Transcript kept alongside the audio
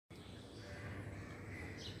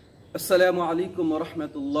Assalamu alaikum wa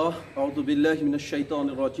rahmatullah. A'udhu billahi minash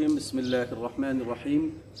shaitanir rajim. Bismillahir rahmanir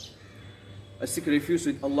rahim. I seek refuge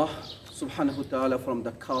with Allah subhanahu wa ta'ala from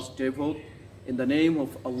the cursed devil. In the name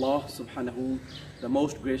of Allah subhanahu, the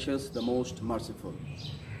most gracious, the most merciful.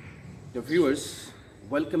 Dear viewers,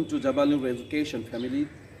 welcome to Jabal-E-Noor education family.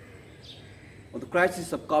 On the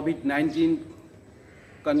crisis of COVID-19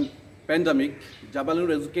 pandemic,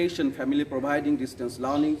 Jabal-E-Noor education family providing distance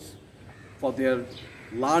learning for their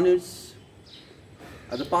learners.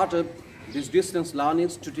 As a part of this distance learning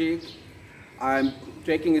today, I am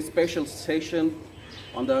taking a special session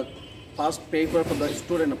on the first paper for the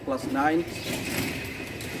student of class 9.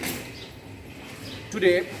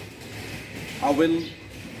 Today, I will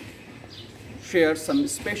share some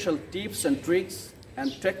special tips and tricks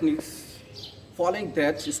and techniques. Following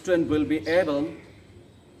that, student will be able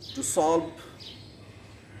to solve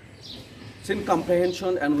scene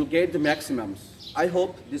comprehension and will get the maximums. I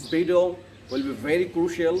hope this video will be very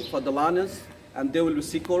crucial for the learners and they will be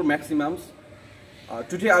secure maximums.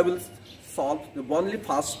 Today I will solve the only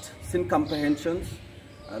first scene comprehensions,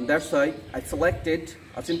 and that's why I selected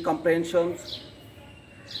a scene comprehensions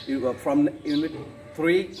from Unit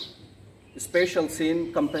 3, special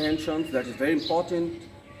scene comprehensions that is very important,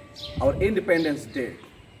 our Independence Day.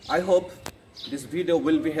 I hope this video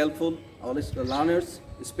will be helpful all the learners,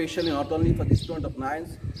 especially not only for the student of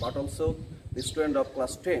 9th but also the student of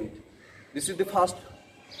class 10. This is the first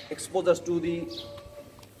exposure to the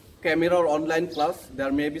camera or online class.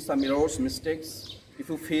 There may be some errors, mistakes. If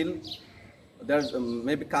you feel there's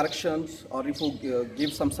maybe corrections, or if you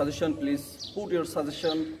give some suggestion, please put your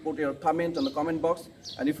suggestion, put your comment on the comment box.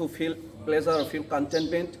 And if you feel pleasure or feel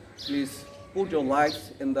contentment, please put your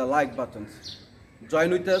likes in the like buttons.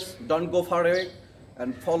 Join with us, don't go far away,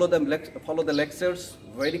 and follow the lectures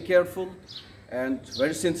very careful and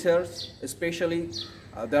very sincere. Especially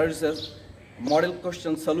there is a model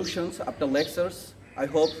question solutions after lectures. I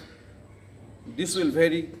hope this will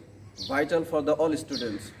very vital for the all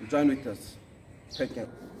students. Join with us. Thank you.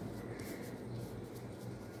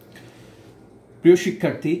 প্রিয়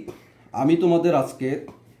শিক্ষার্থী, আমি তোমাদের আজকে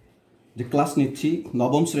যে class নিচ্ছি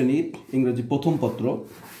নবম শ্রেণীর ইংরেজি প্রথম পত্র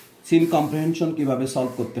সিন কম্প্রিহেনশন কিভাবে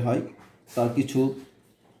সলভ করতে হয় তার কিছু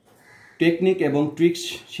টেকনিক এবং ট্রিক্স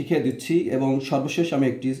শিখিয়ে দিচ্ছি, এবং সর্বশেষ আমি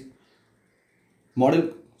একটি মডেল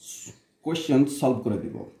কোয়েশ্চেন সলভ করে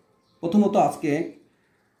দিব। প্রথমত আজকে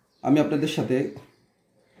আমি আপনাদের সাথে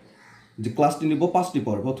যে ক্লাসটি নিব 5টি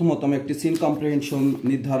পর্ব। প্রথমত আমি একটি সিন কম্প্রিহেনশন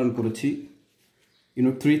নির্ধারণ করেছি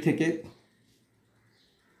ইউনিট 3 থেকে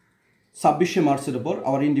 26শে মার্চের ওপর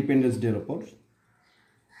আওয়ার ইন্ডিপেন্ডেন্স ডের ওপর।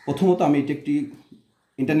 প্রথমত আমি এটি একটি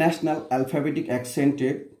ইন্টারন্যাশনাল অ্যালফাবেটিক অ্যাকসেন্টে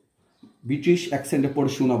ব্রিটিশ অ্যাকসেন্টে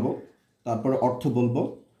পড়ে শোনাবো, তারপরে অর্থ বলবো,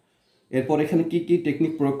 এরপর এখানে কি কি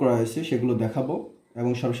টেকনিক প্রয়োগ করা হয়েছে সেগুলো দেখাবো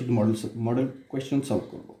এবং সরাসরি মডেল কোয়েশ্চেন সলভ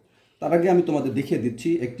করব। তার আগে আমি তোমাদের দেখিয়ে দিচ্ছি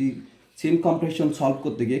একটি সিন কম্প্রিহেনশন সলভ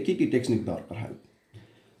করতে গিয়ে কি কি টেকনিক দরকার হয়।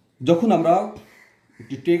 যখন আমরা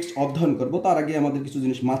একটি টেক্সট অধ্যয়ন করব তার আগে আমাদের কিছু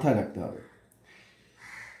জিনিস মাথায় রাখতে হবে।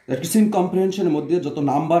 একটি সিন কম্প্রিহেনশনের মধ্যে যত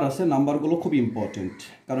নাম্বার আছে, নাম্বারগুলো খুব ইম্পর্টেন্ট,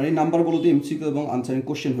 কারণ এই নাম্বারগুলো দিয়ে এমসিকিউ এবং আনসারিং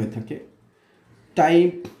কোশ্চেন হয়ে থাকে। টাইম,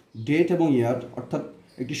 ডেট এবং ইয়ার, অর্থাৎ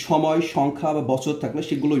একটি সময়, সংখ্যা বা বছর থাকলে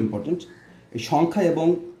সেগুলো ইম্পর্টেন্ট। এই সংখ্যা এবং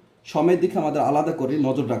সময়ের দিকে আমাদের আলাদা করে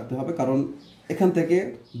নজর রাখতে হবে, কারণ এখান থেকে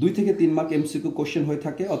 2 থেকে 3 মার্ক এমসিকিউ কোশ্চেন হয়ে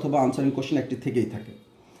থাকে অথবা আনসারিং কোশ্চেন একটি থেকেই থাকে।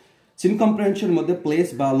 সিন কম্প্রিহেনশনের মধ্যে প্লেস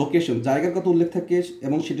বা লোকেশন, জায়গার কথা উল্লেখ থাকে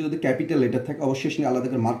এবং সেটি যদি ক্যাপিটাল লেটার থাকে অবশ্যই সেটি আলাদা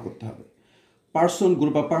করে মার্ক করতে হবে। পার্সন,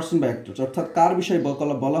 গ্রুপ বা পার্সন বা অ্যাক্টরস, অর্থাৎ কার বিষয়ে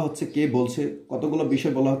বলা হচ্ছে, কে বলছে, কতগুলো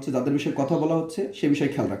বিষয় বলা হচ্ছে, যাদের বিষয়ে কথা বলা হচ্ছে সে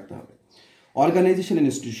বিষয়ে খেয়াল রাখতে হবে। অর্গানাইজেশন অ্যান্ড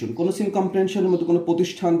ইনস্টিটিউশন, কোনো সিন কম্প্রিহেনশনের মধ্যে কোনো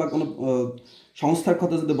প্রতিষ্ঠান বা কোনো সংস্থার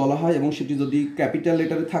কথা যদি বলা হয় এবং সেটি যদি ক্যাপিটাল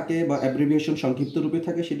লেটারে থাকে বা অ্যাব্রিভিয়েশন সংক্ষিপ্ত রূপে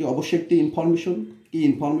থাকে, সেটি অবশ্যই একটি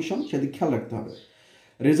ইনফরমেশন সেদিকে খেয়াল রাখতে হবে।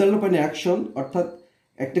 রেজাল্ট অফ অ্যান অ্যাকশন, অর্থাৎ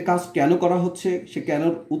একটা কাজ কেন করা হচ্ছে সে কেন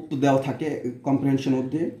উত্তর দেওয়া থাকে কম্প্রিহেনশনের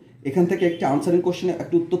মধ্যে। এখান থেকে একটি আনসারিং কোশ্চেনে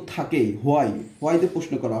একটি উত্তর থাকেই, হোয়াই দিয়ে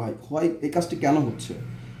প্রশ্ন করা হয়, হোয়াই এই কাজটি কেন হচ্ছে।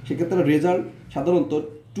 সেক্ষেত্রে রেজাল্ট সাধারণত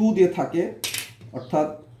 2 দিয়ে থাকে, অর্থাৎ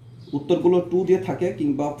উত্তরগুলো 2 দিয়ে থাকে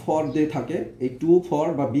কিংবা ফর দিয়ে থাকে। এই 2, ফর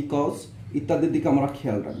বা বিকজ ইত্যাদির দিকে আমরা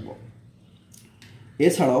খেয়াল রাখব।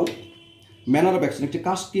 এছাড়াও ম্যানার অফ অ্যাকশন, একটি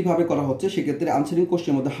কাজ কীভাবে করা হচ্ছে, সেক্ষেত্রে আনসারিং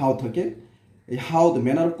কোশ্চেনের মধ্যে হাউ থাকে। এই হাউ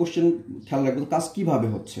ম্যানার অফ কোশ্চেন খেয়াল রাখবো, কাজ কীভাবে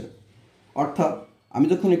হচ্ছে। অর্থাৎ আমি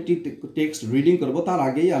যখন একটি টেক্সট রিডিং করব তার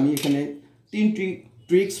আগেই আমি এখানে 3টি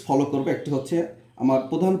ট্রিক্স ফলো করব। একটি হচ্ছে আমার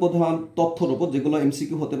প্রধান তথ্যর উপর, যেগুলো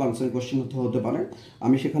এমসিকিউ হতে পারে, আনসারিং কোশ্চেন হতে পারে,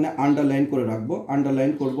 আমি সেখানে আন্ডারলাইন করে রাখবো,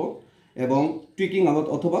 আন্ডারলাইন করব এবং ট্রিকিং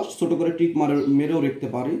অথবা ছোটো করে টিক মেরেও রাখতে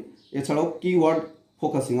পারি। এছাড়াও কিওয়ার্ড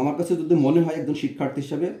ফোকাসিং, আমার কাছে যদি মনে হয় একজন শিক্ষার্থী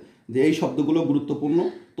হিসাবে যে এই শব্দগুলো গুরুত্বপূর্ণ,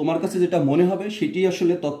 তোমার কাছে যেটা মনে হবে সেটি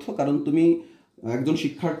আসলে তথ্য, কারণ তুমি একজন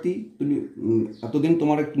শিক্ষার্থী, তুমি এতদিন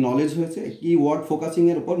তোমার একটি নলেজ হয়েছে, কি ওয়ার্ড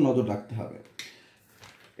ফোকাসিংয়ের উপর নজর রাখতে হবে।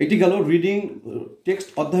 এটি গেল রিডিং, টেক্সট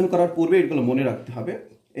অধ্যয়ন করার পূর্বে এগুলো মনে রাখতে হবে।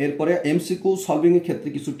 এরপরে এমসিকিউ সলভিংয়ের ক্ষেত্রে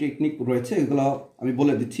কিছু টেকনিক রয়েছে, এগুলো আমি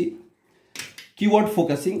বলে দিচ্ছি। কিওয়ার্ড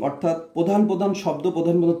ফোকাসিং, অর্থাৎ প্রধান প্রধান শব্দ,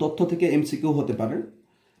 প্রধান প্রধান তথ্য থেকে এমসিকিউ হতে পারে।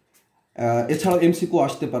 এছাড়াও এমসিকিউ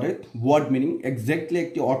আসতে পারে ওয়ার্ড মিনিং, এক্স্যাক্টলি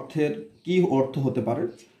একটি অর্থের কি অর্থ হতে পারে,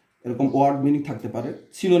 এরকম ওয়ার্ড মিনিং থাকতে পারে।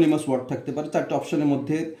 সিনোনিমাস ওয়ার্ড থাকতে পারে, 4টি অপশনের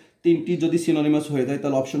মধ্যে 3টি যদি সিনোনিমাস হয়ে যায়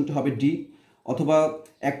তাহলে অপশনটি হবে ডি, অথবা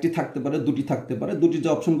একটি থাকতে পারে, 2টি থাকতে পারে, 2টি যে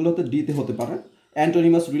অপশনগুলো হতে ডিতে হতে পারে।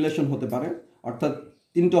 অ্যান্টোনিমাস রিলেশন হতে পারে, অর্থাৎ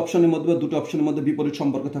 3টি অপশনের মধ্যে বা 2টি অপশনের মধ্যে বিপরীত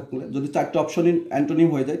সম্পর্ক থাকলে, যদি 4টি অপশনই অ্যান্টোনিম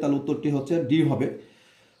হয়ে যায় তাহলে উত্তরটি হচ্ছে ডি হবে।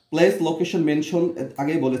 প্লেস, লোকেশন, মেনশন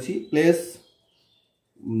আগেই বলেছি। প্লেস,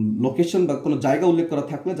 লোকেশন বা কোনো জায়গা উল্লেখ করা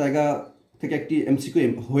থাকলে জায়গা থেকে একটি এমসিকিউ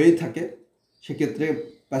হয়েই থাকে, সেক্ষেত্রে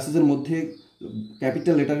প্যাসেজের মধ্যে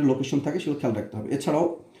ক্যাপিটাল লেটারের লোকেশন থাকে, সেগুলো খেয়াল রাখতে হবে। এছাড়াও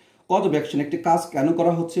কজ অফ অ্যাকশন, একটি কাজ কেন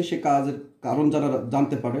করা হচ্ছে সে কাজের কারণ যারা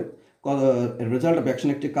জানতে পারে। রেজাল্ট অফ অ্যাকশন,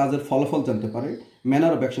 একটি কাজের ফলাফল জানতে পারে।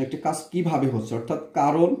 ম্যানার অফ অ্যাকশন, একটি কাজ কীভাবে হচ্ছে, অর্থাৎ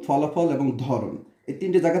কারণ, ফলাফল এবং ধরন, এই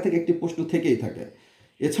 3টে জায়গা থেকে একটি প্রশ্ন থেকেই থাকে।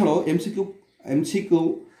 এছাড়াও এমসিকিউ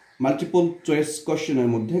মাল্টিপল চয়েস কোয়েশ্চেনের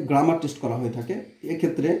মধ্যে গ্রামার টেস্ট করা হয়ে থাকে।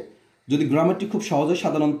 এক্ষেত্রে যদি গ্রামারটি খুব সহজ হয়,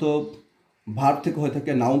 সাধারণত ভার্ব থেকে হয়ে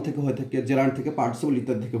থাকে, নাউন থেকে হয়ে থাকে, জেরান্ড থেকে, পার্টিসিপল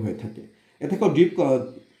ইত্যাদি থেকে হয়ে থাকে। এ থেকেও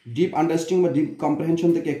ডিপ আন্ডারস্ট্যান্ডিং বা ডিপ কম্প্রিহেনশন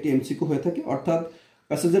থেকে একটি এমসিকিউ হয়ে থাকে, অর্থাৎ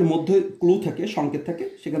প্যাসেজের মধ্যে ক্লু থাকে, সংকেত থাকে,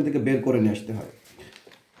 সেখান থেকে বের করে নিয়ে আসতে হয়।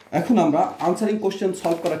 এখন আমরা আনসারিং কোশ্চেন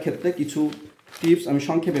সলভ করার ক্ষেত্রে কিছু টিপস আমি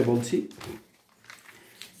সংক্ষেপে বলছি।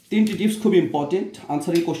 3টি টিপস খুব ইম্পর্টেন্ট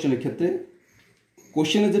আনসারিং কোশ্চেনের ক্ষেত্রে।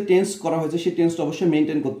 কোশ্চেনে যে টেন্স করা হয়েছে সেই টেন্সটা অবশ্যই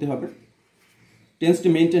মেনটেন করতে হবে। টেন্সটি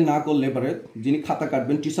মেনটেন না করলে এবারে যিনি খাতা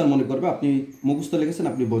কাটবেন টিচার মনে করবে আপনি মুখস্থ লিখেছেন,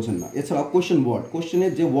 আপনি বোঝেন না। এছাড়াও কোশ্চেন ওয়ার্ড, কোশ্চেনে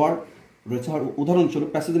যে ওয়ার্ড রয়েছে, উদাহরণস্বরূপ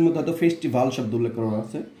প্যাসেজের মধ্যে হয়তো ফেস্টিভ্যাল শব্দ উল্লেখ করা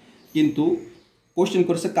আছে, কিন্তু কোশ্চেন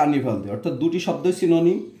করেছে কার্নিভাল দিয়ে, অর্থাৎ 2টি শব্দই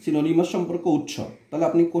সিনোনিমাস সম্পর্ক উৎসব, তাহলে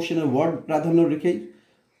আপনি কোশ্চেনের ওয়ার্ড প্রাধান্য রেখেই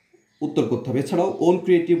উত্তর করতে হবে। এছাড়াও ওন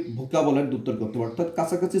ক্রিয়েটিভ ভোকাবুলারি দিয়ে উত্তর করতে হবে, অর্থাৎ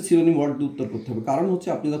কাছাকাছি সিনোনিম ওয়ার্ড দিয়ে উত্তর করতে হবে। কারণ হচ্ছে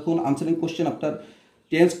আপনি যখন আনসারিং কোশ্চেন আপনার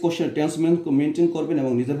টেন্স মেনটেন করবেন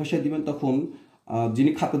এবং নিজের ভাষায় দিবেন, তখন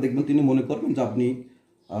যিনি খাতা দেখবেন তিনি মনে করবেন যে আপনি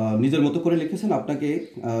নিজের মতো করে লিখেছেন, আপনাকে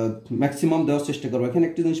ম্যাক্সিমাম দেওয়ার চেষ্টা করবো। এখানে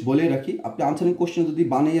একটি জিনিস বলেই রাখি, আপনি আনসারিং কোশ্চেন যদি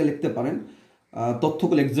বানিয়ে লিখতে পারেন,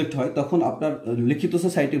 তথ্যগুলো এক্সাক্ট হয়, তখন আপনার লিখিত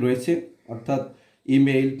সাইটে রয়েছে, অর্থাৎ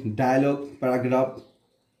email, dialogue, paragraph,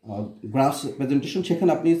 grasp presentation,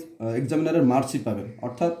 সেখানে আপনি এক্সামিনারের মার্কসই পাবেন।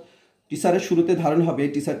 অর্থাৎ টিচারের শুরুতে ধারণা হবে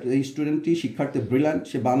এই স্টুডেন্টটি, শিক্ষার্থী ব্রিলিয়ান্ট,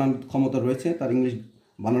 সে বানান ক্ষমতা রয়েছে, তার ইংলিশ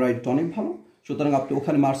বানান রাইটটা অনেক ভালো, সুতরাং আপনি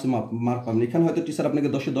ওখানে মার্ক পাবেন। এখানে হয়তো টিচার আপনাকে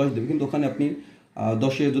 10-এ 10 দেবে, কিন্তু ওখানে আপনি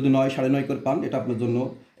 10-এ যদি 9, 9.5 করে পান, এটা আপনার জন্য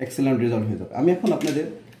এক্সেলেন্ট রেজাল্ট হয়ে যাবে। আমি এখন আপনাদের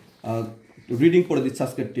রিডিং পড়ে দিচ্ছি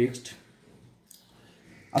আজকের টেক্সট।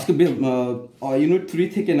 আজকে ইউনিট 3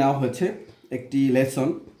 থেকে নেওয়া হয়েছে একটি লেসন,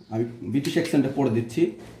 আমি ব্রিটিশ অ্যাকসেন্টে পড়ে দিচ্ছি।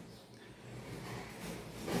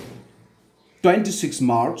 26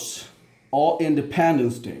 March, or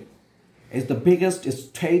Independence Day, is the biggest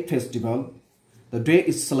state festival. The day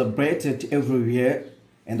is celebrated every year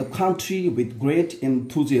in the country with great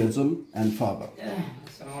enthusiasm and fervor.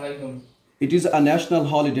 It is a national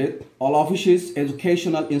holiday. All offices,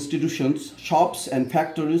 educational institutions, shops and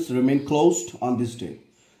factories remain closed on this day.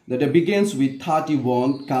 The day begins with 31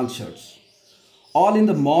 concerts. All in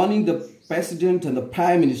the morning, the President and the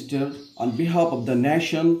Prime Minister, on behalf of the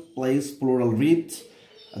nation, place floral wreaths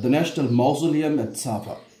at the National Mausoleum at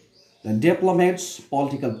Safa. The diplomats,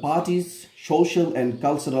 political parties, social and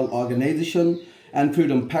cultural organizations, and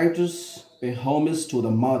freedom fighters pay homage to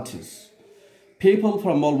the martyrs. People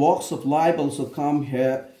from all walks of life also come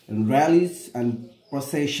here in rallies and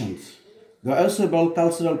processions. There are several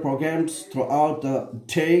cultural programs throughout the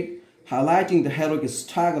day, highlighting the heroic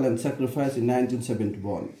struggle and sacrifice in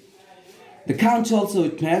 1971. The country also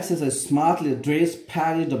witnesses a smartly dressed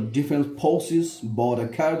parade of different forces, border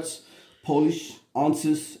guards, police,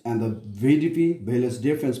 ANSYS, and the VDP, Village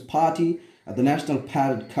Defense Party, at the National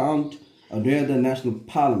Parade Ground near the National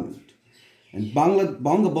Parliament. In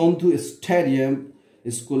Bangabandhu Stadium,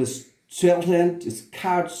 school children,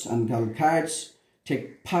 scouts, and girl guides take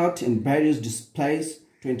part in various displays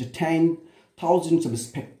to entertain thousands of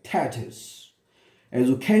spectators.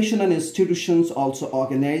 Educational institutions also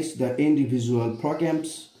organize their individual programs.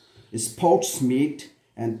 Sports meet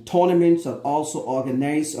and tournaments are also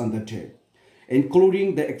organized on the day, including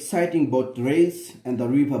the exciting boat race and the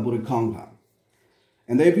River Burikanga.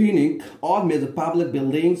 In the evening, all major public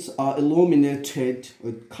buildings are illuminated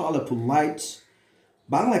with colorful lights.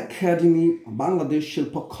 Bangla Academy, Bangladesh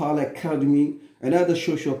Shilpakala Academy, and other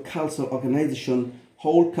social cultural organizations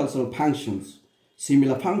hold cultural functions.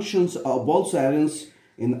 Similar functions are also arranged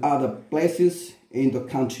in other places in the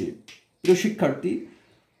country. প্রিয় শিক্ষার্থী,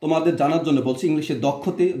 তোমাদের জানার জন্য বলছি ইংলিশে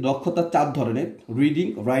দক্ষতা 4 ধরনের: reading,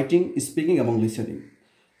 writing, speaking এবং লিসেনিং।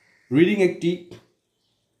 রিডিং একটি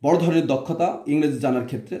বড় ধরনের দক্ষতা ইংরেজি জানার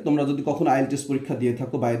ক্ষেত্রে। তোমরা যদি কখনো আইএলটিএস পরীক্ষা দিয়ে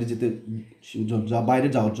থাকো বাইরে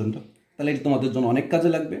যাওয়ার জন্য, তাহলে এটি তোমাদের জন্য অনেক কাজে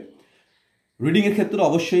লাগবে। রিডিংয়ের ক্ষেত্রে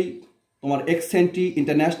অবশ্যই তোমার এক্সেন্টি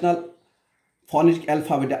ইন্টারন্যাশনাল ফনেটিক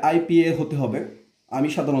অ্যালফাবেটে IPA হতে হবে। আমি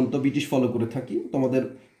সাধারণত ব্রিটিশ ফলো করে থাকি, তোমাদের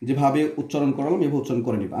যেভাবে উচ্চারণ করালাম এভাবে উচ্চারণ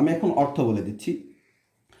করে নিবে। আমি এখন অর্থ বলে দিচ্ছি।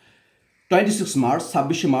 26 মার্চ,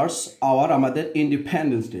 26শে মার্চ আমাদের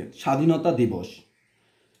ইন্ডিপেন্ডেন্স ডে, স্বাধীনতা দিবস।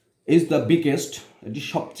 ইজ দ্য বিগেস্ট, এটি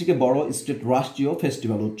সবথেকে বড় স্টেট রাষ্ট্রীয়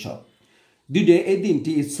ফেস্টিভ্যাল, উৎসব। দি ডে, এই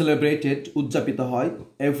দিনটি ইজ সেলিব্রেটেড, উদযাপিত হয়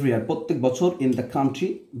এভরি ইয়ার, প্রত্যেক বছর, ইন দ্য কান্ট্রি,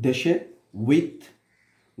 দেশে, উইথ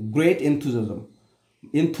গ্রেট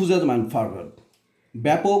এনথুজিয়াজম অ্যান্ড ফার্ভার,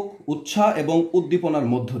 ব্যাপক উৎসাহ এবং উদ্দীপনার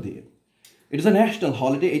মধ্য দিয়ে। It is a national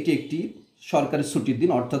holiday, এটি একটি সরকারি ছুটির দিন,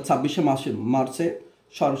 অর্থাৎ 26শে মার্চে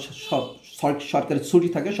সরকারি ছুটি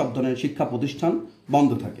থাকে, সব ধরনের শিক্ষা প্রতিষ্ঠান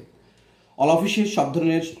বন্ধ থাকে। অল অফিসে সব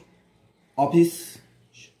ধরনের অফিস,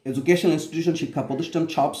 এডুকেশনাল ইনস্টিটিউশন, শিক্ষা প্রতিষ্ঠান,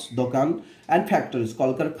 শপস, দোকান অ্যান্ড ফ্যাক্টরিজ,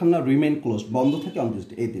 কলকারখানা রিমেইন ক্লোজ, বন্ধ থাকে অন দিস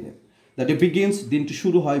ডে, এই দিনে। দ্য ডে বিগিনস, দিনটি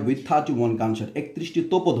শুরু হয় উইথ 31 গানশট, 31টি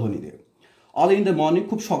তোপধ্বনি দিয়ে। অল ইন দ্য মর্নিং,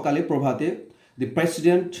 খুব সকালে, প্রভাতে, দি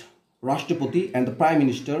প্রেসিডেন্ট, রাষ্ট্রপতি, অ্যান্ড দ্য প্রাইম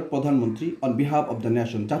মিনিস্টার, প্রধানমন্ত্রী, on behalf of the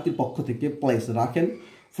nation, জাতির পক্ষ থেকে, প্লেস, রাখেন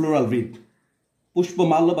ফ্লোরাল রিড,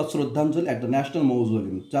 পুষ্পমাল্য বা শ্রদ্ধাঞ্জলি, অ্যাট দ্য ন্যাশনাল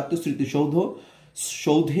মৌজুলিয়াম, জাতীয়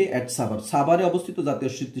স্মৃতিসৌধে অ্যাট সাভারে অবস্থিত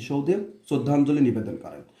জাতীয় স্মৃতিসৌধে শ্রদ্ধাঞ্জলি নিবেদন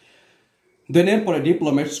করেন। দেন এরপরে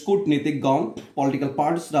ডিপ্লোমেটস, কূটনীতিকগণ, পলিটিক্যাল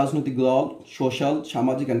পার্টিস, রাজনৈতিক দল, সোশ্যাল,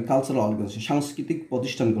 সামাজিক অ্যান্ড কালচারাল অর্গানাইজেশন, সাংস্কৃতিক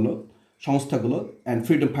সংস্থাগুলো, and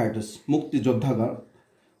freedom fighters, মুক্তিযোদ্ধাগণ,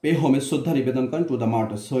 pay homage, শ্রদ্ধা নিবেদন করেন টু দ্য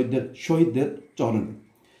মার্টার্স, শহীদদের চরণে।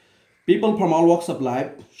 People from all works of life,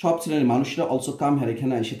 সব শ্রেণীর মানুষরা অলসো কাম হেয়ার,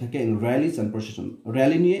 এখানে এসে থাকে, in rallies and procession,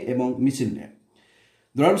 rally নিয়ে এবং মিছিল নিয়ে।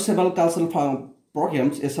 দেয়ার আর সেভারাল কালচারাল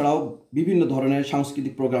প্রোগ্রামস, এছাড়াও বিভিন্ন ধরনের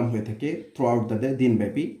সাংস্কৃতিক প্রোগ্রাম হয়ে থাকে থ্রু আউট দ্য ডে,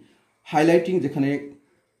 দিনব্যাপী। হাইলাইটিং, যেখানে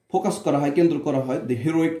ফোকাস করা হয়, কেন্দ্র করা হয়, the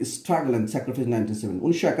heroic struggle and sacrifice 1971,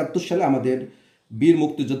 1971 সালে আমাদের বীর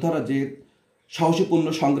মুক্তিযোদ্ধারা যে সাহসীপূর্ণ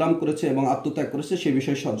সংগ্রাম করেছে এবং আত্মত্যাগ করেছে সে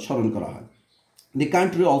বিষয়ে স্মরণ করা হয়। The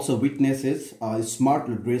country also witnesses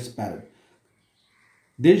smartly dress parade,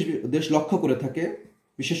 দেশ লক্ষ্য করে থাকে,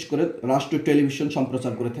 বিশেষ করে রাষ্ট্রীয় টেলিভিশন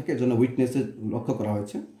সম্প্রচার করে থাকে, এজন্য উইটনেসেস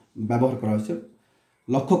ব্যবহার করা হয়েছে,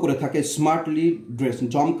 লক্ষ্য করে থাকে। স্মার্টলি ড্রেস,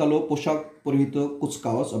 জমকালো পোশাক পরিহিত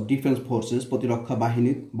কুচকাওয়াজ অফ ডিফেন্স ফোর্সেস, প্রতিরক্ষা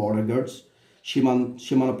বাহিনীর, বর্ডার গার্ডস,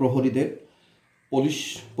 সীমানা প্রহরীদের,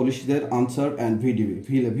 পুলিশদের, answer and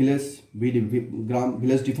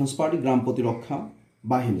village defence party, গ্রাম প্রতিরক্ষা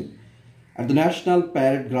বাহিনী। At the national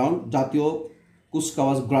parade ground, জাতীয়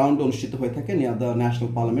কুচকাওয়াজ গ্রাউন্ড অনুষ্ঠিত হয়ে থাকে নিয়ার দ্য ন্যাশনাল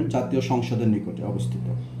পার্লামেন্ট, জাতীয় সংসদের নিকটে অবস্থিত।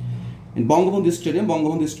 ইন বঙ্গবন্ধু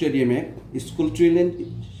স্টেডিয়ামে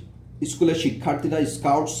স্কুলের শিক্ষার্থীরা,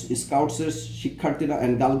 স্কাউটসের শিক্ষার্থীরা,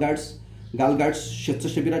 অ্যান্ড গার্লস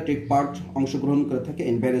স্বেচ্ছাসেবীরা টেক পার্ট, অংশগ্রহণ করে থাকে,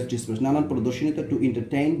 ইন ভ্যারিয়াস ডিসপ্লেস, নানান প্রদর্শনীতে, টু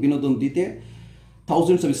এন্টারটেইন, বিনোদন দিতে,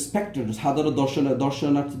 থাউজেন্ডস অফ স্পেক্টেটর্স, হাজারো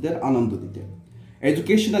দর্শনার্থীদের আনন্দ দিতে।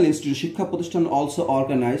 এডুকেশনাল ইনস্টিটিউট, শিক্ষা প্রতিষ্ঠান অলসো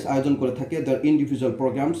আয়োজন করে থাকে দ্য ইন্ডিভিজুয়াল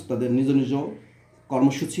প্রোগ্রামস, তাদের নিজ নিজ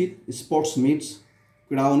কর্মসূচি, স্পোর্টস মিটস,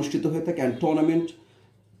 ক্রীড়া অনুষ্ঠিত হয়ে থাকে, অ্যান্ড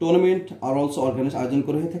টুর্নামেন্ট আর অলসো আয়োজন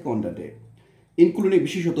করে হয়ে থাকে অন দ্য ডে, ইনক্লুডিং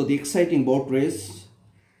বিশেষত দি এক্সাইটিং বোট রেস,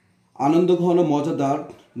 আনন্দঘন মজাদার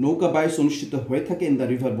নৌকা বাইচ অনুষ্ঠিত হয়ে থাকে ইন দ্য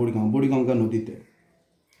রিভার বুড়িগঙ্গা নদীতে।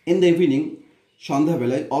 ইন দ্য ইভিনিং,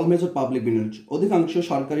 সন্ধ্যাবেলায়, অল মেজর পাবলিক বিল্ডিংস, অধিকাংশ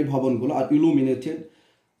সরকারি ভবনগুলো আর ইলুমিনেটেড,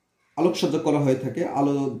 আলোকসজ্জা করা হয়ে থাকে,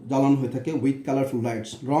 আলো জ্বালানো হয়ে থাকে, উইথ কালারফুল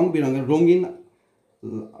লাইটস, রং বেরঙের রঙিন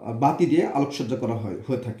বাতি দিয়ে আলোকসজ্জা করা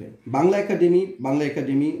হয়ে থাকে। বাংলা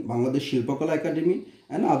একাডেমি, বাংলাদেশ শিল্পকলা একাডেমি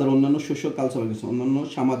অ্যান্ড আদার অন্যান্য সোশ্যাল কালচারাল, অন্যান্য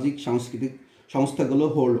সাংস্কৃতিক সংস্থাগুলো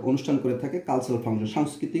অনুষ্ঠান করে থাকে, কালচারাল ফাংশন,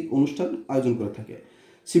 সাংস্কৃতিক অনুষ্ঠান আয়োজন করে থাকে।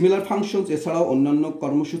 সিমিলার ফাংশনস, এছাড়াও অন্যান্য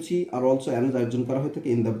কর্মসূচি আর অলসো আয়োজন করা হয়ে থাকে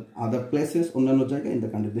ইন দ্য আদার প্লেসেস, অন্যান্য জায়গায়, ইন দ্য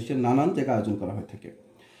কান্ট্রি, দেশের নানান জায়গায় আয়োজন করা হয়ে থাকে।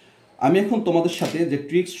 আমি এখন তোমাদের সাথে যে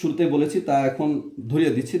ট্রিক্স শুরুতে বলেছি তা এখন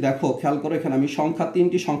ধরিয়ে দিচ্ছি। দেখো, খেয়াল করো, এখানে আমি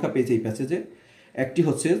তিনটি সংখ্যা পেয়েছি এই প্যাসেজে। একটি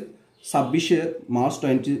হচ্ছে 26শে মার্চ,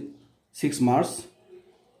 26 মার্চ,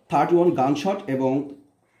 31 গানশট এবং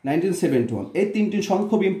 1971। এই তিনটি সংখ্যা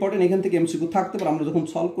খুব ইম্পর্টেন্ট, এখান থেকে এমসিকিউ থাকতে পারে, আমরা যখন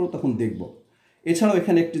সলভ করবো তখন দেখব। এছাড়াও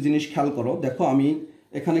এখানে একটি জিনিস খেয়াল করো, দেখো আমি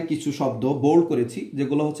এখানে কিছু শব্দ বোল্ড করেছি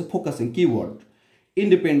যেগুলো হচ্ছে ফোকাসিং কিওয়ার্ড।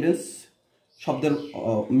 ইন্ডিপেন্ডেন্স, শব্দের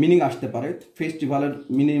মিনিং আসতে পারে, ফেস্টিভ্যালের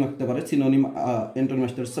মিনিং আসতে পারে, সিনোনিম অ্যান্টোনিম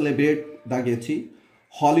আসতে পারে। সেলিব্রেট দাগিয়েছি,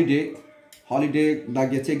 হলিডে হলিডে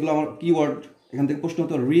দাগিয়েছি, এগুলো আমার কিওয়ার্ড। এখান থেকে প্রশ্ন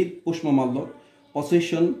হতো রিদ পুষ্পমাল্য,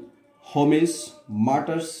 পসেশন, হোমেজ,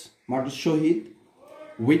 মার্টার্স শহীদ,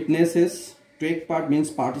 witnesses, take part means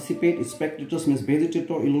participate, spectators means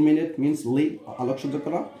ভেজিটেটর, illuminate means lead আলোকসজ্জা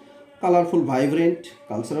করা, colourful, vibrant,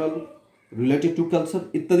 cultural, related to culture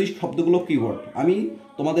ইত্যাদি শব্দগুলো কিওয়ার্ড। আমি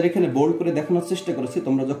তোমাদের এখানে বোল্ড করে দেখানোর চেষ্টা করেছি,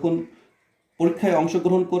 তোমরা যখন পরীক্ষায়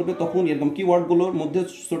অংশগ্রহণ করবে তখন এরকম কিওয়ার্ডগুলোর মধ্যে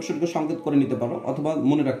ছোট ছোট সংকেত করে নিতে পারো অথবা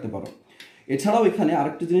মনে রাখতে পারো। এছাড়াও এখানে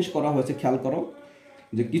আরেকটি জিনিস করা হয়েছে, খেয়াল করো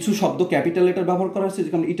যে কিছু শব্দ ক্যাপিটাল লেটার ব্যবহার করা হয়েছে,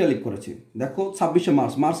 যেখানে ইটালিক করেছি। দেখো 26শে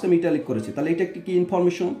মার্চকে আমি ইটালিক করেছি, তাহলে এটা একটি কি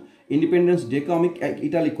ইনফরমেশন। ইন্ডিপেন্ডেন্স ডেকে আমি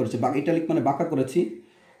ইটালিক করেছি, ইটালিক মানে বাঁকা করেছি।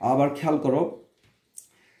 আবার খেয়াল করো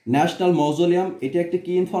ন্যাশনাল মজোলিয়াম, এটা একটি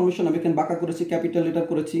কি ইনফরমেশন, আমি এখানে বাঁকা করেছি, ক্যাপিটাল লেটার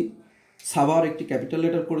করেছি। সাভার একটি ক্যাপিটাল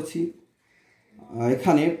লেটার করেছি।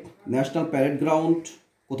 এখানে ন্যাশনাল প্যারেড গ্রাউন্ড,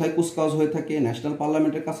 কোথায় কুচকাওয়াজ হয়ে থাকে, ন্যাশনাল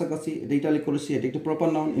পার্লামেন্টের কাছাকাছি, এটা ইটালিক করেছি, এটা একটি প্রপার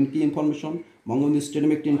নাউন কি ইনফরমেশন। বঙ্গবন্ধু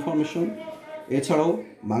স্টেডিয়াম একটি ইনফরমেশন। এছাড়াও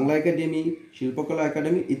বাংলা একাডেমি, শিল্পকলা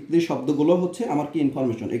একাডেমি ইত্যাদি শব্দগুলো হচ্ছে আমার কি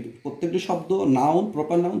ইনফরমেশন। এই প্রত্যেকটি শব্দ নাউন,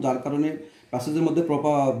 প্রপার নাউন, যার কারণে প্যাসেজের মধ্যে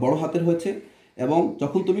বড় হাতের হয়েছে। এবং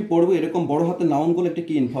যখন তুমি পড়বে এরকম বড় হাতের নাউনগুলো একটি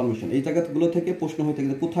কি ইনফরমেশন। এই জায়গাগুলো থেকে প্রশ্ন হয়ে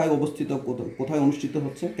থাকে কোথায় অবস্থিত, কোথায় অনুষ্ঠিত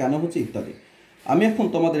হচ্ছে, কেন হচ্ছে ইত্যাদি। আমি এখন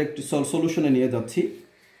তোমাদের একটি সলিউশনে নিয়ে যাচ্ছি।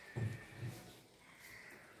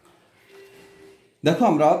 দেখো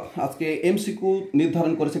আমরা আজকে এমসিকিউ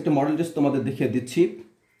নির্ধারণ করেছি, একটা মডেল টেস্ট তোমাদের দেখিয়ে দিচ্ছি।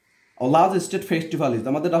 লার্জ স্টেট ফেস্টিভ্যাল ইজ,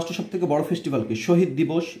 আমাদের রাষ্ট্র সব থেকে বড় ফেস্টিভ্যাল কি? শহীদ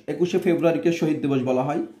দিবস। 21শে ফেব্রুয়ারিকে শহীদ দিবস বলা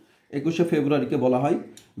হয়, 21শে ফেব্রুয়ারিকে বলা হয়।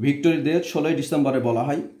 ভিক্টোরি ডে 16ই ডিসেম্বরে বলা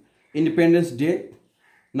হয়। Independence day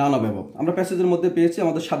none of above. আমরা প্যাসেজের মধ্যে পেয়েছি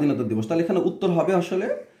আমাদের স্বাধীনতা দিবস, তাহলে এখানে উত্তর হবে আসলে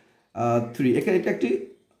 3। এখানে এটা একটি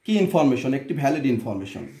কি ইনফরমেশন, একটি valid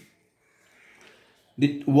information. The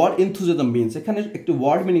word enthusiasm means, এখানে একটি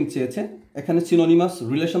ওয়ার্ড মিনিং চেয়েছে, এখানে সিনোনিমাস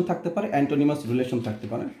রিলেশন থাকতে পারে, অ্যান্টোনিমাস রিলেশন থাকতে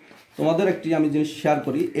পারে। তোমাদের একটি আমি জিনিস শেয়ার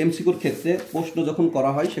করি, এমসিকিউর ক্ষেত্রে প্রশ্ন যখন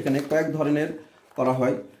করা হয় সেখানে কয়েক ধরনের করা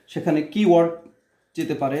হয়। সেখানে কি ওয়ার্ড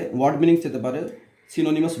চেতে পারে, ওয়ার্ড মিনিং চেতে পারে,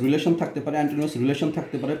 সিনোনিমাস রিলেশন থাকতে পারে, অ্যান্টোনিমাস রিলেশন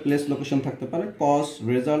থাকতে পারে, প্লেস লোকেশন থাকতে পারে, কজ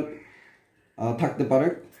রেজাল্ট থাকতে পারে।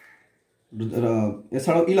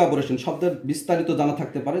 এছাড়াও ইলাবোরেশন, শব্দের বিস্তারিত জানা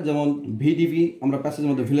থাকতে পারে, যেমন ভিডিভি আমরা প্যাসেজের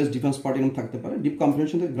মধ্যে ভিলেজ ডিফেন্স পার্টি থাকতে পারে। ডিপ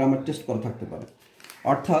কম্প্রিহেনশন থেকে গ্রামার টেস্ট করা থাকতে পারে।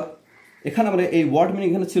 অর্থাৎ এখানে আমরা এই ওয়ার্ড মিনিং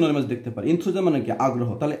এখানে সিনোনিমাস দেখতে পারি। ইনথুজিয়াম মানে কি? আগ্রহ।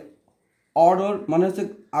 তাহলে অর্ডার মানে হচ্ছে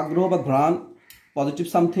আগ্রহ বা ঘ্রাণ, পজিটিভ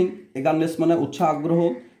সামথিং। এগারনেস মানে উৎসাহ, আগ্রহ,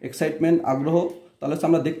 এক্সাইটমেন্ট, আগ্রহ। তাহলে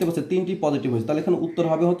আমরা দেখতে পাচ্ছি 3টি পজিটিভ হয়েছে, তাহলে এখানে উত্তর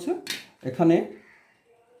হবে হচ্ছে এখানে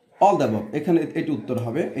অল দ্য অ্যাবভ। এখানে এটি উত্তর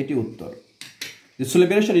হবে, এটি উত্তর। যে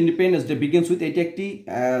celebration independence day begins with, এটি একটি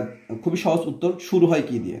খুবই সহজ উত্তর। শুরু হয়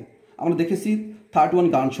কি দিয়ে? আমরা দেখেছি 31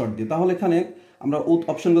 গান শর্ট দিয়ে। তাহলে এখানে আমরা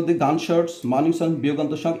অপশনগুলো দিই, গান শর্টস, মর্নিং সং,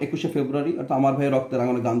 বিয়োগান্ত সং, 21শে ফেব্রুয়ারি অর্থাৎ আমার ভাইয়ের রক্তে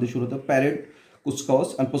রাঙানো গান দিয়ে শুরু হতে, প্যারেড, কুচকাওয়াজ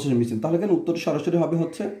অ্যান্ড প্রসেশন মিছিল। তাহলে এখানে উত্তর সরাসরি হবে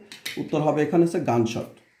হচ্ছে, উত্তর হবে এখানে হচ্ছে গান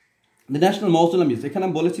শর্ট। দ্য ন্যাশনাল মজুলাম ইজ, এখানে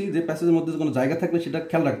আমি বলেছি যে প্যাসেজের মধ্যে কোনো জায়গা থাকলে সেটা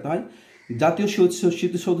খেয়াল রাখতে হয়। জাতীয়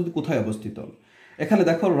স্মৃতিসৌধটি কোথায় অবস্থিত? এখানে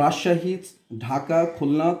দেখো রাজশাহী, ঢাকা,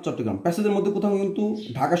 খুলনা, চট্টগ্রাম। প্যাসেজের মধ্যে কোথাও কিন্তু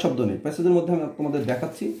ঢাকা শব্দ নেই। প্যাসেজের মধ্যে আমি তোমাদের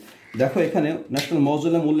দেখাচ্ছি। দেখো এখানে ন্যাশনাল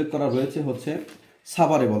মজুলাম উল্লেখ করা রয়েছে হচ্ছে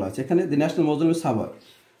সাভারে বলা আছে, এখানে দি ন্যাশনাল মজুলাম সাভার।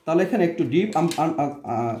 তাহলে এখানে একটু ডিপ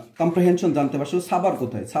কম্প্রেহেনশন জানতে পারছো সাভার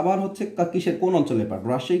কোথায়। সাভার হচ্ছে কিসের, কোন অঞ্চলে পার্ট?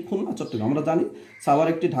 রাজশাহী, খুলনা, চট্টগ্রাম। আমরা জানি সাভার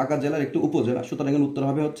একটি ঢাকা জেলার একটি উপজেলা, সুতরাং এখানে উত্তর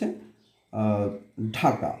হবে হচ্ছে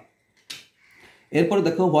ঢাকা। এরপরে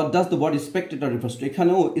দেখো what does the word Spectator refers to,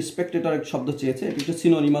 এখানেও স্পেকটেটর এক শব্দ চেয়েছে, এটি একটা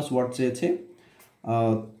সিনোনিমাস ওয়ার্ড চেয়েছে।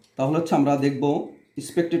 তাহলে হচ্ছে আমরা দেখব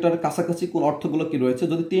স্পেকটেটরের কাছাকাছি কোন অর্থগুলো কি রয়েছে।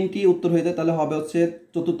 যদি 3টি উত্তর হয়ে যায় তাহলে হবে হচ্ছে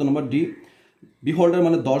 4 নম্বর ডি। বিহোল্ডার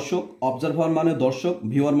মানে দর্শক, অবজারভার মানে দর্শক,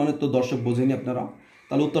 ভিউয়ার মানে তো দর্শক বোঝেনি আপনারা,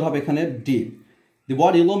 তাহলে উত্তর হবে এখানে D. The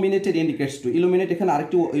word illuminated indicates two, illuminate এখানে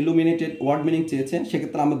আরেকটু ইলুমিনেটেড ওয়ার্ড মিনিং চেয়েছে,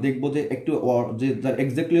 সেক্ষেত্রে আমরা দেখবো যে একটু যে যার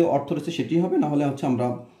এক্স্যাক্টলি অর্থ রয়েছে সেটি হবে, না হলে হচ্ছে আমরা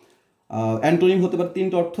অ্যান্টোনিম হতে পারে,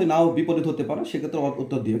 3টা অর্থ নাও বিপরীত হতে পারে, সেক্ষেত্রে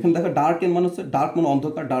উত্তর দিই। এখানে দেখো ডার্ক এন মানে হচ্ছে, ডার্ক মানে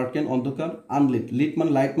অন্ধকার, ডার্ক এন অন্ধকার, আনলিট, লিট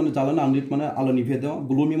মানে লাইট মানে জ্বালানো, আনলিট মানে আলো নিভিয়ে দেওয়া,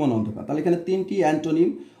 গ্লুমি মানে অন্ধকার। তাহলে এখানে 3টি অ্যান্টোনিম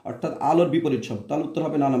অর্থাৎ আলোর বিপরীত শব্দ, তাহলে উত্তর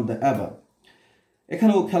হবে নান অফ দ্য অ্যাবাভ।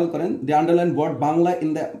 এখানেও খেয়াল করেন the underline word Bangla in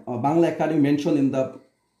the Bangla academy mention in the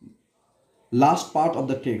last part of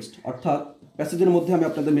the text, অর্থাৎ প্যাসেজের মধ্যে আমি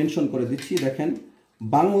আপনাদের মেনশন করে দিচ্ছি। দেখেন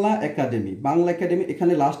বাংলা একাডেমি, বাংলা একাডেমি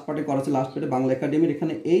এখানে লাস্ট পার্টে করা আছে, লাস্ট পার্টে বাংলা একাডেমির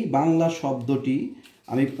এখানে এই বাংলা শব্দটি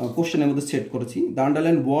আমি কোশ্চেনের মধ্যে সেট করেছি। The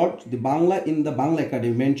underline word the Bangla in the Bangla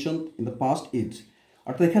academy mention in the past is,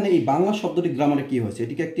 অর্থাৎ এখানে এই বাংলা শব্দটি গ্রামারে কী হয়েছে,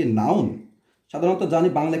 এটিকে একটি নাউন। সাধারণত জানি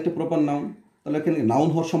বাংলা একটি প্রপার নাউন, তাহলে এখানে নাউন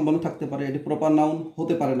হওয়ার সম্ভাবনা থাকতে পারে, এটি প্রপার নাউন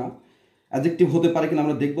হতে পারে না। অ্যাডজেক্টিভ হতে পারে কিনা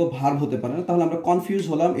আমরা দেখবো, ভার্ব হতে পারে না। তাহলে আমরা কনফিউজ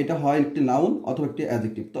হলাম, এটা হয় একটি নাউন অথবা একটি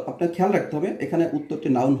অ্যাডজেক্টিভ। তো আপনার খেয়াল রাখতে হবে এখানে উত্তরটি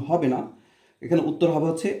নাউন হবে না, এখানে উত্তর হবে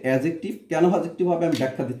হচ্ছে অ্যাডজেক্টিভ। কেন অ্যাডজেক্টিভ হবে আমি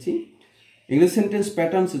ব্যাখ্যা দিচ্ছি। ইংলিশ সেন্টেন্স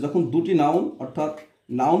প্যাটার্নসে যখন দুটি নাউন অর্থাৎ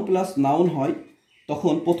নাউন প্লাস নাউন হয়,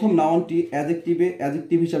 তখন প্রথম নাউনটি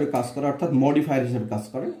অ্যাডজেক্টিভ হিসাবে কাজ করে অর্থাৎ মডিফায়ার হিসাবে কাজ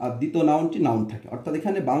করে, আর দ্বিতীয় নাউনটি নাউন থাকে। অর্থাৎ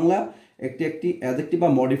এখানে বাংলা একটি অ্যাডজেক্টিভ বা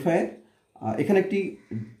মডিফায়ার। এখানে একটি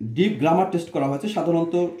ডিপ গ্রামার টেস্ট করা হয়েছে।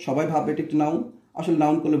 সাধারণত সবাই ভাববে এটি একটি নাউন, আসলে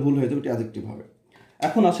নাউন করলে ভুল হয়ে যাবে, এটি অ্যাডজেক্টিভ হবে।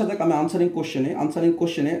 এখন আসা যাক আমি আনসারিং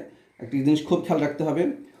কোশ্চেনে একটি জিনিস খুব খেয়াল রাখতে হবে।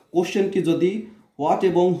 কোশ্চেনটি যদি হোয়াট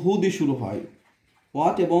এবং হু দিয়ে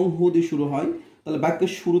শুরু হয়, তাহলে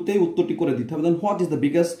বাক্যের শুরুতেই উত্তরটি করে দিতে হবে। What is the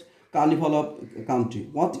biggest carnival of country,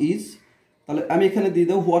 what is, তাহলে আমি এখানে দিয়ে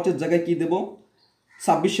দেবো হোয়াটের জায়গায় কি দেবো,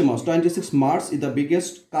 26 March is the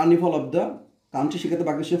biggest carnival of the country, সেক্ষেত্রে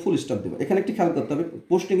বাক্যের শেষে ফুল স্টপ দেবো। এখানে একটি খেয়াল করতে হবে,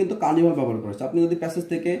 প্রশ্নে কিন্তু কার্নিভাল ব্যবহার করেছে। আপনি যদি প্যাসেজ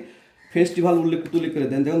থেকে ফেস্টিভ্যাল উল্লেখ করে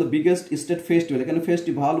দেন, যেমন বিগেস্ট স্টেট ফেস্টিভ্যাল, এখানে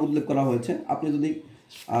ফেস্টিভ্যাল উল্লেখ করা হয়েছে। আপনি যদি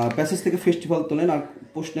প্যাসেজ থেকে ফেস্টিভ্যাল তোলেন আর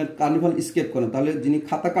প্রশ্নের কার্নিভাল স্কেপ করেন, তাহলে যিনি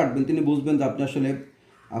খাতা কাটবেন তিনি বুঝবেন যে আপনি আসলে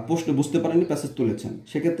প্রশ্ন বুঝতে পারেননি, প্যাসেজ তুলেছেন।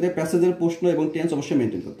 সেক্ষেত্রে প্যাসেজের প্রশ্ন এবং টেন্স অবশ্যই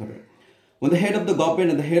মেনটেন করতে হবে। When the head of the government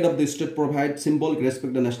and the head of the state provide symbolic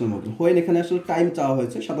respect to the national motto, when এখানে আসলে টাইম চাওয়া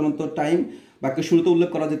হয়েছে, সাধারণত টাইম বাক্যের শুরুতে উল্লেখ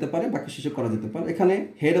করা যেতে পারে, বাক্যের শেষে করা যেতে পারে। এখানে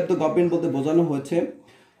হেড অফ দ্য গভর্নমেন্ট বলতে বোঝানো হয়েছে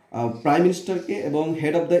প্রাইম মিনিস্টারকে, এবং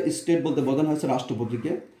হেড অফ দ্য স্টেট বলতে বোঝানো হয়েছে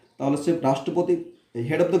রাষ্ট্রপতিকে। তাহলে সে রাষ্ট্রপতি,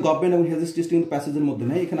 হেড অফ দ্য গভর্নমেন্ট এবং হেড স্টেট কিন্তু প্যাসেজের মধ্যে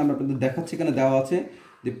নেই। এখানে আমরা আপনাদের দেখাচ্ছি, এখানে দেওয়া আছে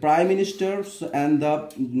দি prime ministers and the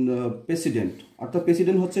president, অর্থাৎ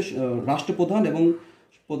প্রেসিডেন্ট হচ্ছে রাষ্ট্রপ্রধান এবং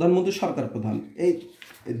প্রধানমন্ত্রী সরকার প্রধান। এই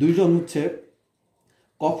দুইজন হচ্ছে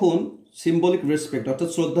কখন সিম্বলিক রেসপেক্ট অর্থাৎ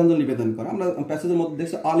শ্রদ্ধাঞ্জলি নিবেদন করে। আমরা প্যাসেজের মধ্যে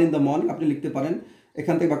দেখছি অল ইন দ্য মর্নিং, আপনি লিখতে পারেন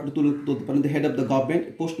এখান থেকে বাক্যটি তুলতে পারেন, the head of the government,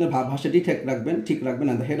 প্রশ্নের ভাষাটি ঠিক রাখবেন,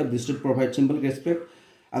 and the head of the state provide symbolic respect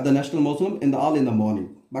at the national মজলুম in the all in the morning,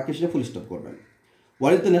 বাক্যের সাথে ফুল স্টপ করবেন।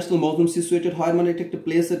 হোয়ার ইজ দ্য ন্যাশনাল মজলুম সিচুয়েটেড, হয় মানে এটা একটা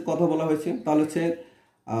প্লেসের কথা বলা হয়েছে। তাহলে হচ্ছে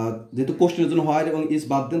যেহেতু কোশ্চেনের জন্য হয় এবং ইজ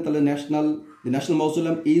বাদ দেন, তাহলে ন্যাশনাল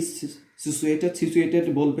মজলুম ইজ সিচুয়েটেড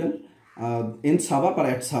বলবেন, in Sabab R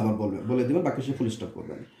at Sabab বলে দেবেন, বাক্যের সাথে ফুল স্টপ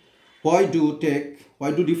করবেন।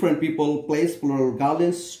 Why do different people place plural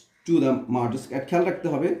garlands to the martyrs? খেয়াল রাখতে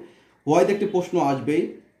হবে why দিয়ে একটি প্রশ্ন আসবেই,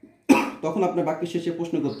 তখন আপনার বাক্যের শেষে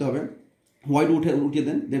প্রশ্ন করতে হবে। why do উঠিয়ে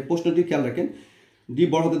দেন, প্রশ্নটি খেয়াল রাখেন। ডি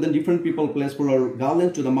বড় হতে দেন, different people place plural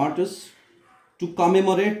garlands to the martyrs to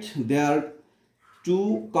commemorate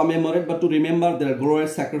বা to remember their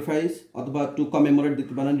glorious sacrifice, অথবা to commemorate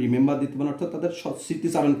দিতে পারেন, remember দিতে পারেন, অর্থাৎ তাদের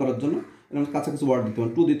স্মৃতিচারণ করার জন্য এরকম কাছাকাছি ওয়ার্ড দিতে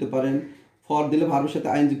পারেন। টু দিতে পারেন, ফর দিলে ভার্বের সাথে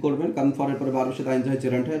আইএনজি করবেন, কারণ ফরের পরে ভার্বের সাথে আইএনজি হয়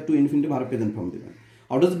জেরান্ট হয়, two infinitive verb present form দিবেন।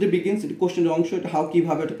 হাউ ডাজ ইট বিগিনস, এটি কোশ্চেনের অংশ, এটা হাউ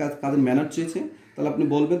কিভাবে এটা কাজের ম্যানার চেয়েছে, তাহলে আপনি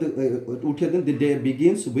বলবেন উঠিয়ে দেন the day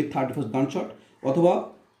begins with 31st gunshot, অথবা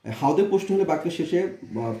হাউ দিয়ে প্রশ্ন হলে বাক্যের শেষে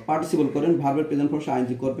পার্টিসিপল করেন, ভার্বের প্রেজেন্ট ফর্ম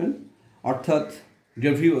আইএনজি করবেন। অর্থাৎ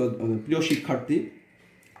প্রিয় শিক্ষার্থী,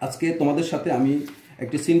 আজকে তোমাদের সাথে আমি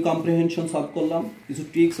একটি সিন কম্প্রিহেনশন সলভ করলাম, কিছু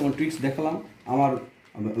ট্রিক্স দেখালাম। আমার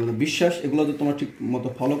বিশ্বাস এগুলো যদি তোমরা ঠিক মতো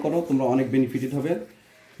ফলো করো তোমরা অনেক বেনিফিটেড হবে।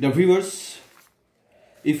 The viewers,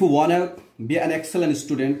 if you want to be an excellent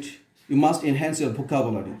student, you must enhance your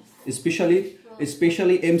vocabulary,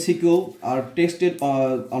 especially MCQ are tested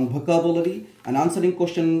on vocabulary and answering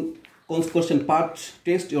question part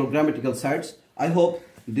test your grammatical sides. I hope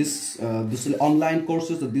this online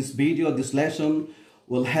courses, this video, this lesson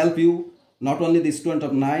will help you, not only the student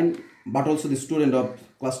of 9 but also the student of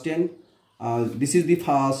class 10. This is the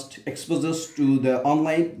first exposures to the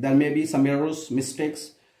online. There may be some errors, mistakes.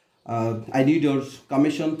 I need your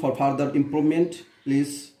commission for further improvement.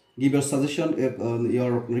 Please give your suggestion,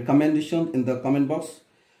 your recommendation in the comment box,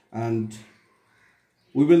 and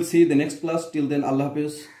we will see the next class. Till then, Allah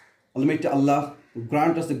Hafiz. Almighty Allah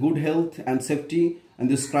grant us the good health and safety in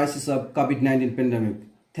this crisis of COVID-19 pandemic.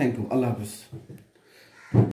 Thank you. Allah Hafiz.